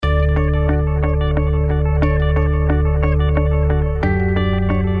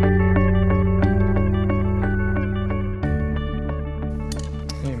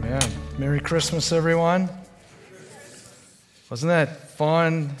Christmas, everyone. Wasn't that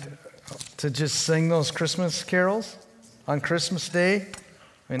fun to just sing those Christmas carols on Christmas Day?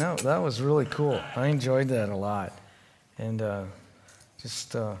 I mean, that was really cool. I enjoyed that a lot. And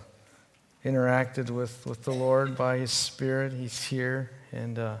just interacted with the Lord by His Spirit. He's here.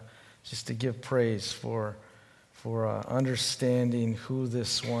 And just to give praise for understanding who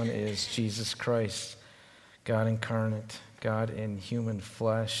this one is, Jesus Christ, God incarnate, God in human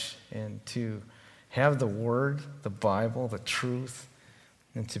flesh, and to have the Word, the Bible, the truth,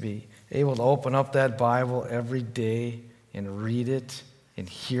 and to be able to open up that Bible every day and read it and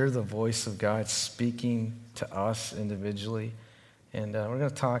hear the voice of God speaking to us individually. And we're going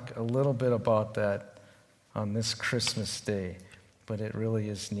to talk a little bit about that on this Christmas Day, but it really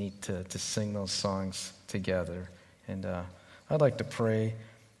is neat to sing those songs together. And I'd like to pray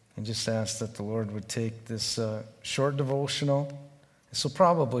and just ask that the Lord would take this short devotional. This will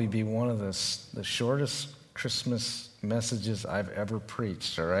probably be one of the shortest Christmas messages I've ever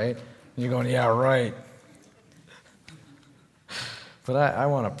preached, all right? And you're going, yeah, right. But I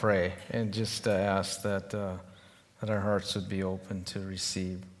want to pray and just ask that our hearts would be open to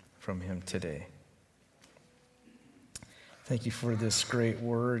receive from Him today. Thank you for this great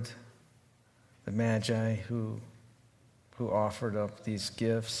word, the Magi who offered up these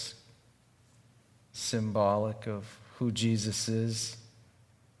gifts, symbolic of who Jesus is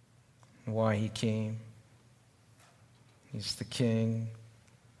and why He came. He's the King.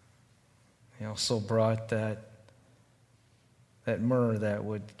 He also brought that myrrh that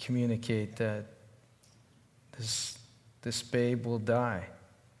would communicate that this babe will die.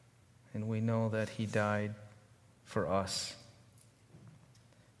 And we know that He died for us.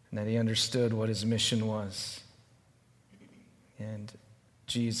 And that He understood what His mission was. And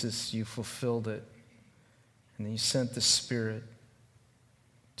Jesus, You fulfilled it. And then You sent the Spirit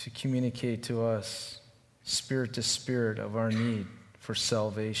to communicate to us, spirit to spirit, of our need for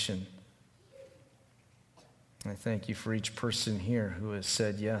salvation. I thank You for each person here who has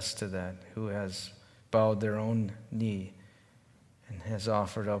said yes to that, who has bowed their own knee and has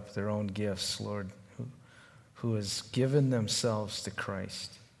offered up their own gifts, Lord, who has given themselves to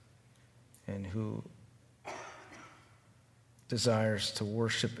Christ and who desires to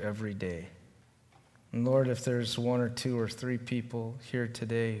worship every day. And Lord, if there's one or two or three people here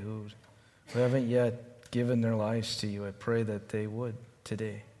today who haven't yet given their lives to You, I pray that they would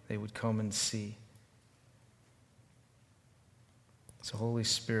today. They would come and see. So Holy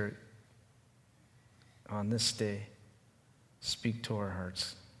Spirit, on this day, speak to our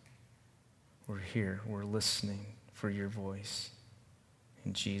hearts. We're here. We're listening for Your voice.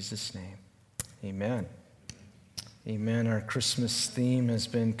 In Jesus' name, amen. Amen. Our Christmas theme has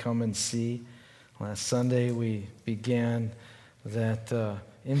been Come and See. Last Sunday we began that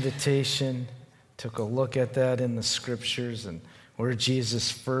invitation, took a look at that in the Scriptures and where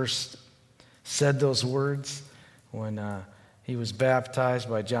Jesus first said those words when He was baptized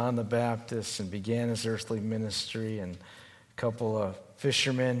by John the Baptist and began His earthly ministry, and a couple of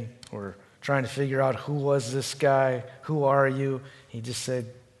fishermen were trying to figure out, who was this guy? Who are you? He just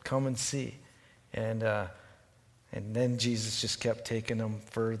said, come and see. And then Jesus just kept taking them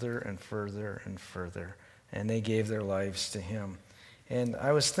further and further and further. And they gave their lives to Him. And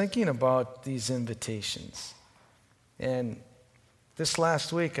I was thinking about these invitations. And this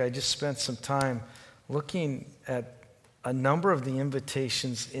last week, I just spent some time looking at a number of the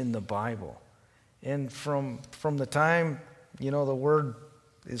invitations in the Bible. And from the time, the word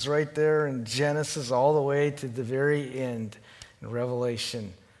is right there in Genesis all the way to the very end in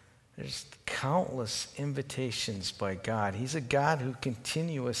Revelation, there's countless invitations by God. He's a God who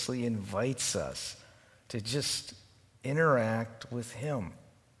continuously invites us to just interact with Him.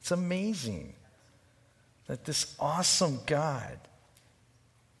 It's amazing that this awesome God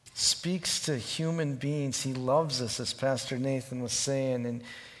speaks to human beings. He loves us, as Pastor Nathan was saying, and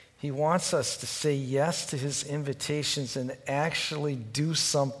He wants us to say yes to His invitations and actually do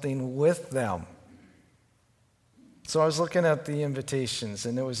something with them. So I was looking at the invitations,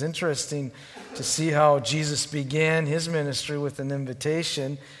 and it was interesting to see how Jesus began His ministry with an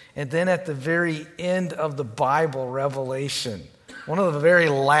invitation, and then at the very end of the Bible, Revelation, one of the very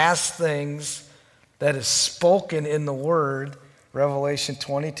last things that is spoken in the Word, Revelation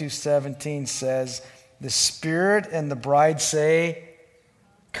 22:17 says, the Spirit and the bride say,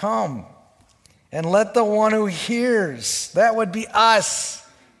 come. And let the one who hears, that would be us,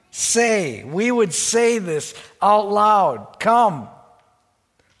 say. We would say this out loud. Come.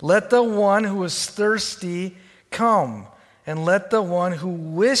 Let the one who is thirsty come. And let the one who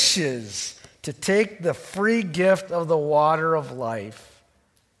wishes to take the free gift of the water of life.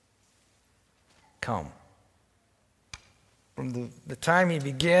 come. From the time he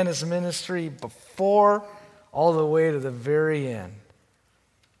began his ministry, before, all the way to the very end,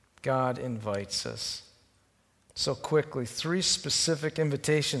 God invites us. So quickly, 3 specific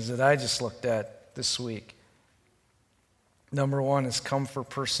invitations that I just looked at this week. Number 1 is come for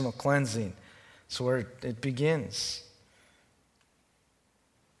personal cleansing. It's where it begins.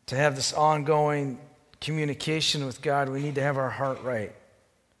 To have this ongoing communication with God, we need to have our heart right.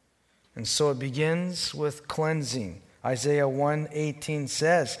 And so it begins with cleansing. Isaiah 1:18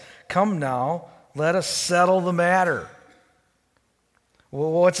 says, "Come now, let us settle the matter."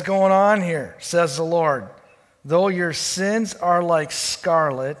 Well, what's going on here, says the Lord? "Though your sins are like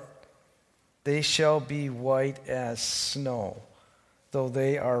scarlet, they shall be white as snow. Though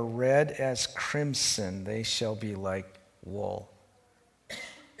they are red as crimson, they shall be like wool."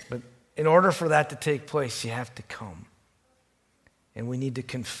 But in order for that to take place, you have to come. And we need to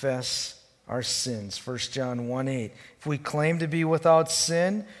confess our sins. 1 John 1:8. If we claim to be without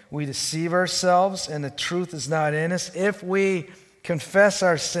sin, we deceive ourselves and the truth is not in us. If we confess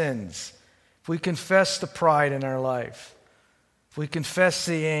our sins, if we confess the pride in our life, if we confess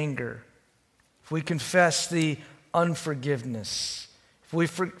the anger, if we confess the unforgiveness, if we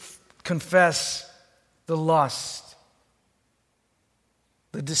confess the lust,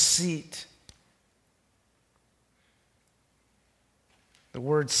 the deceit, the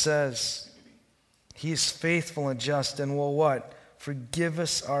word says he is faithful and just and will what? Forgive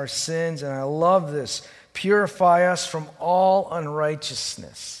us our sins. And I love this. Purify us from all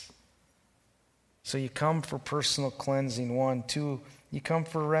unrighteousness. So you come for personal cleansing, 1. 2, you come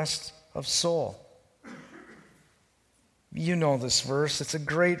for rest of soul. You know this verse. It's a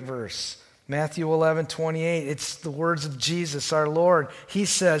great verse. Matthew 11:28. It's the words of Jesus, our Lord. He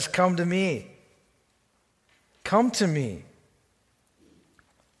says, "Come to me. Come to me,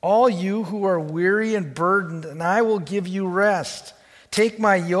 all you who are weary and burdened, and I will give you rest. Take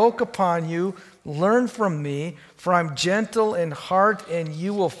my yoke upon you. Learn from me, for I'm gentle in heart, and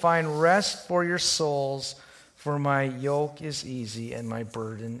you will find rest for your souls. For my yoke is easy and my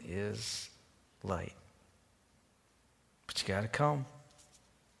burden is light." But you got to come.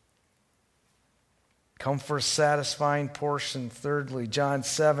 Come for a satisfying portion. Thirdly, John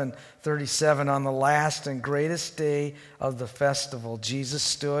 7:37, on the last and greatest day of the festival, Jesus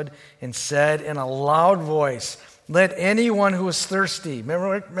stood and said in a loud voice, "Let anyone who is thirsty,"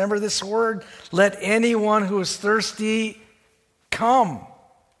 remember this word? "Let anyone who is thirsty come.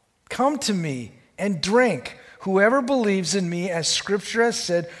 Come to me and drink. Whoever believes in me, as Scripture has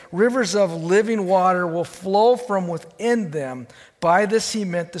said, rivers of living water will flow from within them." By this he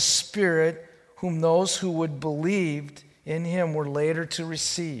meant the Spirit, whom those who would believed in him were later to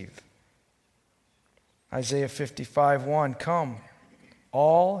receive. Isaiah 55:1, "Come,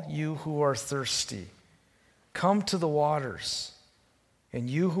 all you who are thirsty, come to the waters. And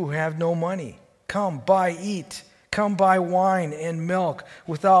you who have no money, come, buy, eat. Come buy wine and milk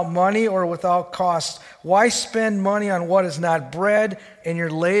without money or without cost. Why spend money on what is not bread, and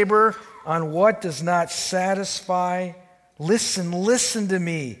your labor on what does not satisfy? Listen to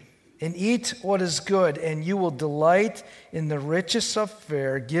me, and eat what is good, and you will delight in the richest of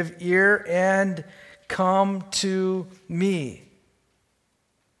fare. Give ear and come to me.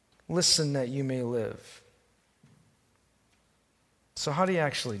 Listen that you may live." So how do you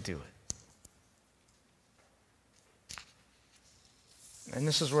actually do it? And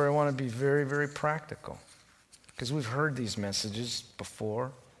this is where I want to be very, very practical, because we've heard these messages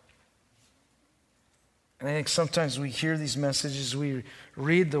before. And I think sometimes we hear these messages, we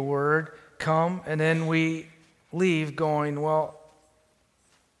read the word, come, and then we leave going, well,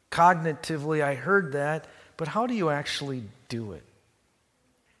 cognitively I heard that, but how do you actually do it?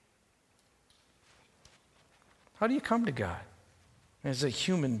 How do you come to God as a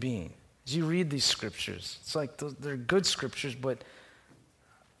human being? As you read these scriptures, it's like they're good scriptures, but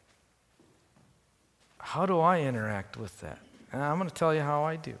how do I interact with that? And I'm going to tell you how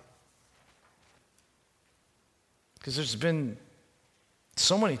I do. Because there's been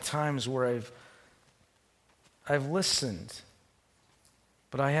so many times where I've listened,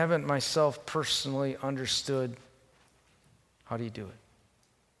 but I haven't myself personally understood how do you do it.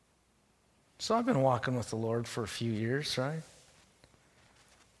 So I've been walking with the Lord for a few years, right?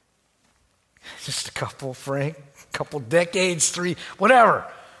 Just a couple, Frank, a couple decades, 3, whatever.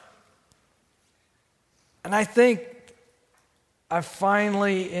 And I think I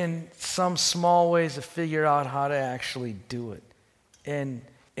finally, in some small ways, have figured out how to actually do it and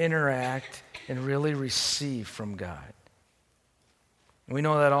interact and really receive from God. We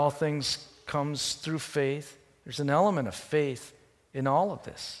know that all things comes through faith. There's an element of faith in all of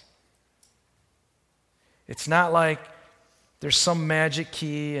this. It's not like there's some magic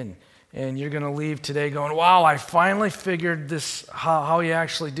key and you're going to leave today going, wow, I finally figured this, how you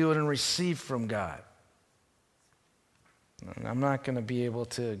actually do it and receive from God. And I'm not going to be able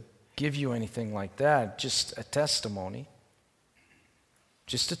to give you anything like that, just a testimony.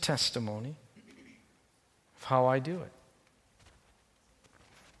 Just a testimony of how I do it.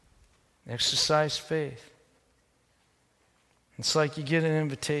 Exercise faith. It's like you get an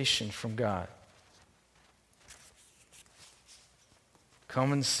invitation from God.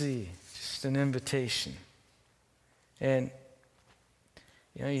 Come and see. Just an invitation. And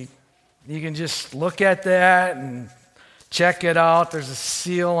you can just look at that and check it out. There's a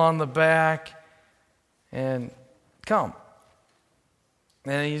seal on the back. And come.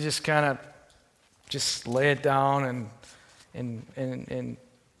 And you just kind of just lay it down and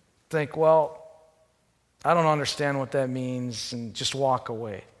think, well, I don't understand what that means, and just walk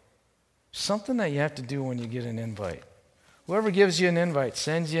away. Something that you have to do when you get an invite. Whoever gives you an invite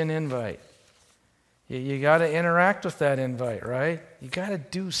sends you an invite. You got to interact with that invite, right? You got to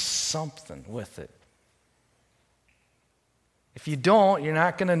do something with it. If you don't, you're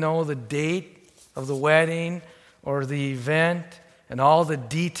not going to know the date of the wedding or the event and all the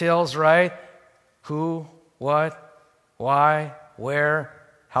details, right? Who, what, why, where,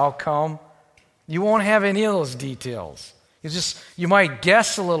 how come. You won't have any of those details. You might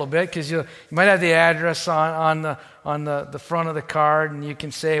guess a little bit because you might have the address on the front of the card, and you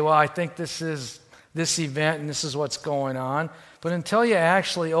can say, well, I think this is this event and this is what's going on. But until you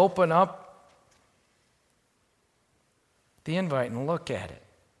actually open up the invite and look at it.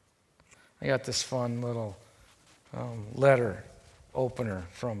 I got this fun little letter opener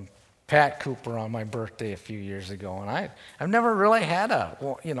from Pat Cooper on my birthday a few years ago, and I've never really had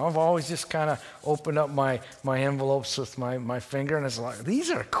I've always just kind of opened up my envelopes with my finger, and it's like,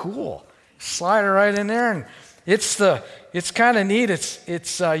 these are cool. Slide it right in there, and it's kind of neat.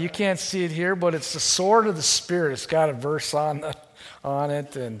 It's you can't see it here, but it's the sword of the Spirit. It's got a verse on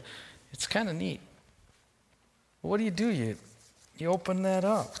it, and it's kind of neat. What do? You open that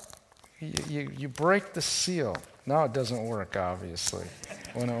up. You break the seal. Now it doesn't work, obviously,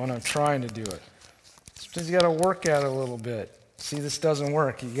 when I'm trying to do it. You got to work at it a little bit. See, this doesn't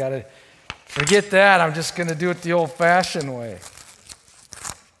work. You got to forget that. I'm just going to do it the old-fashioned way.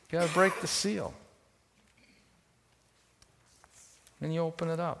 You got to break the seal. Then you open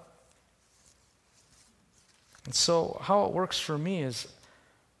it up. And so how it works for me is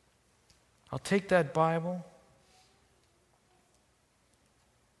I'll take that Bible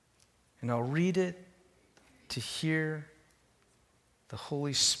and I'll read it to hear the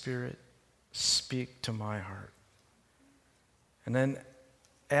Holy Spirit speak to my heart. And then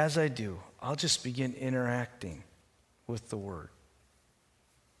as I do, I'll just begin interacting with the Word.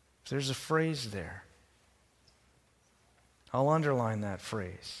 If there's a phrase there, I'll underline that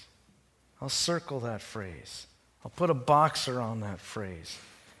phrase. I'll circle that phrase. I'll put a box around that phrase.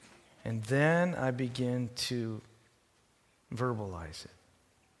 And then I begin to verbalize it.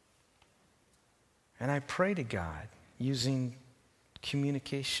 And I pray to God using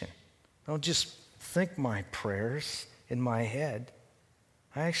communication. I don't just think my prayers in my head.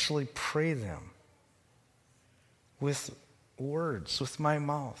 I actually pray them with words, with my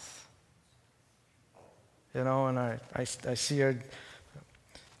mouth. And I see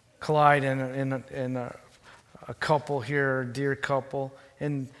Clyde and a couple here, a dear couple,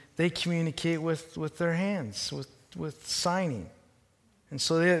 and they communicate with their hands, with signing. And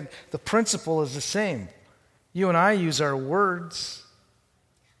so the principle is the same. You and I use our words.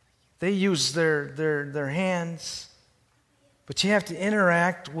 They use their hands. But you have to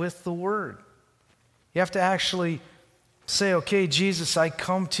interact with the Word. You have to actually say, okay, Jesus, I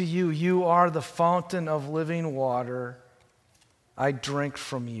come to you. You are the fountain of living water. I drink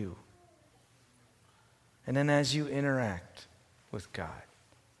from you. And then as you interact with God,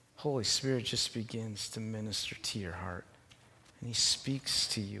 Holy Spirit just begins to minister to your heart. And He speaks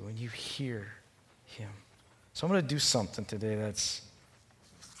to you, and you hear Him. So I'm going to do something today that's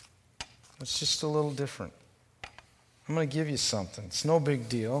just a little different. I'm going to give you something. It's no big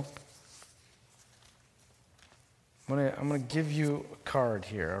deal. I'm going to give you a card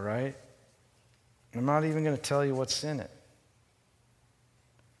here, all right? I'm not even going to tell you what's in it.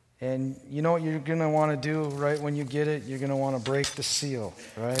 And you know what you're going to want to do right when you get it? You're going to want to break the seal,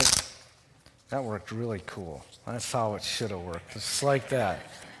 right? That worked really cool. That's how it should have worked. Just like that.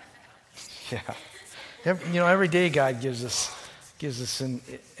 Yeah. Every day God gives us an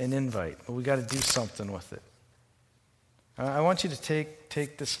invite, but we got to do something with it. I want you to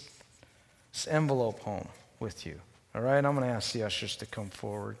take this envelope home with you. All right? I'm going to ask the ushers to come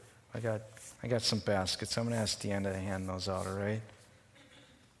forward. I got I got some baskets. I'm going to ask Deanna to hand those out, all right?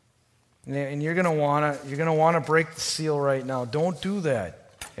 And you're going to want to break the seal right now. Don't do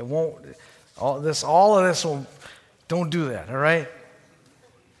that. It won't. All of this will. Don't do that. All right.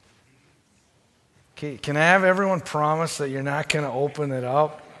 Okay. Can I have everyone promise that you're not going to open it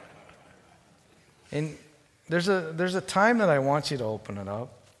up? And there's a time that I want you to open it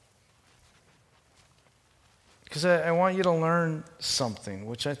up. Because I want you to learn something,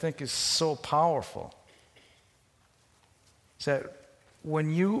 which I think is so powerful. Is that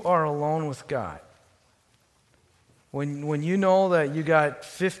when you are alone with God, when you know that you got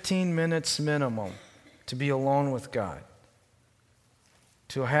 15 minutes minimum to be alone with God,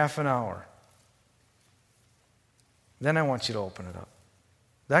 to a half an hour, then I want you to open it up.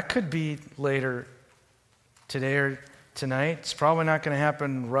 That could be later today or tonight. It's probably not going to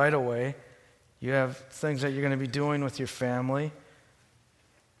happen right away. You have things that you're going to be doing with your family.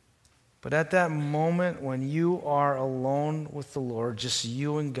 But at that moment when you are alone with the Lord, just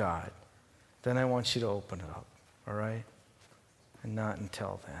you and God, then I want you to open it up, all right? And not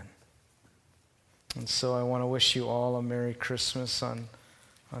until then. And so I want to wish you all a Merry Christmas on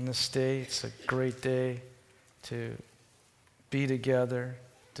this day. It's a great day to be together,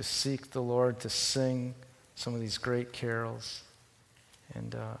 to seek the Lord, to sing some of these great carols.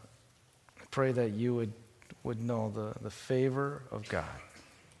 And I pray that you would know the favor of God,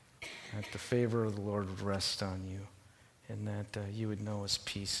 that the favor of the Lord would rest on you, and that you would know His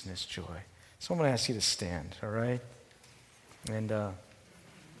peace and His joy. So I'm going to ask you to stand, all right? And I'm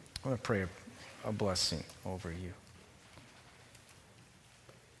going to pray a blessing over you.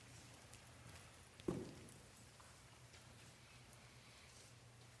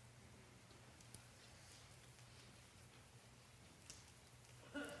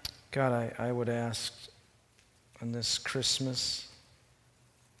 God, I would ask on this Christmas,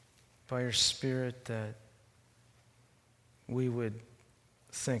 by your Spirit, that we would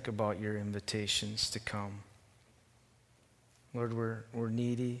think about your invitations to come. Lord, we're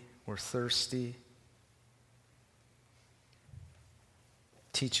needy, we're thirsty.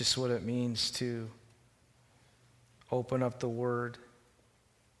 Teach us what it means to open up the Word,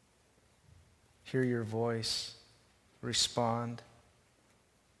 hear your voice, respond.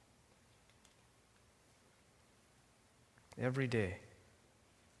 Every day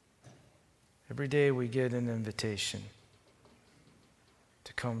we get an invitation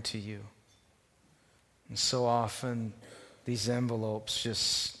to come to you. And so often these envelopes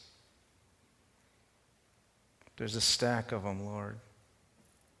there's a stack of them, Lord.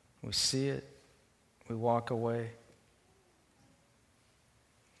 We see it, we walk away.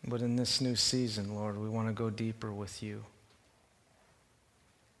 But in this new season, Lord, we want to go deeper with you.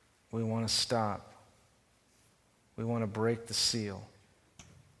 We want to stop. We want to break the seal.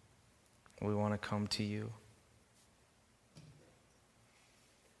 We want to come to you.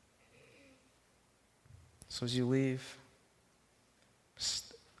 So as you leave,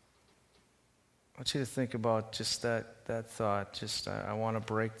 I want you to think about just that thought. I want to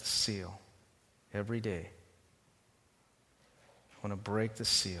break the seal every day. I want to break the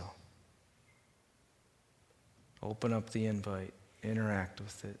seal. Open up the invite. Interact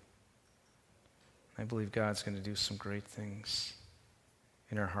with it. I believe God's going to do some great things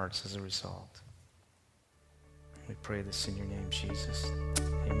in our hearts as a result. We pray this in your name, Jesus.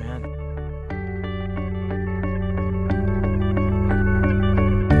 Amen.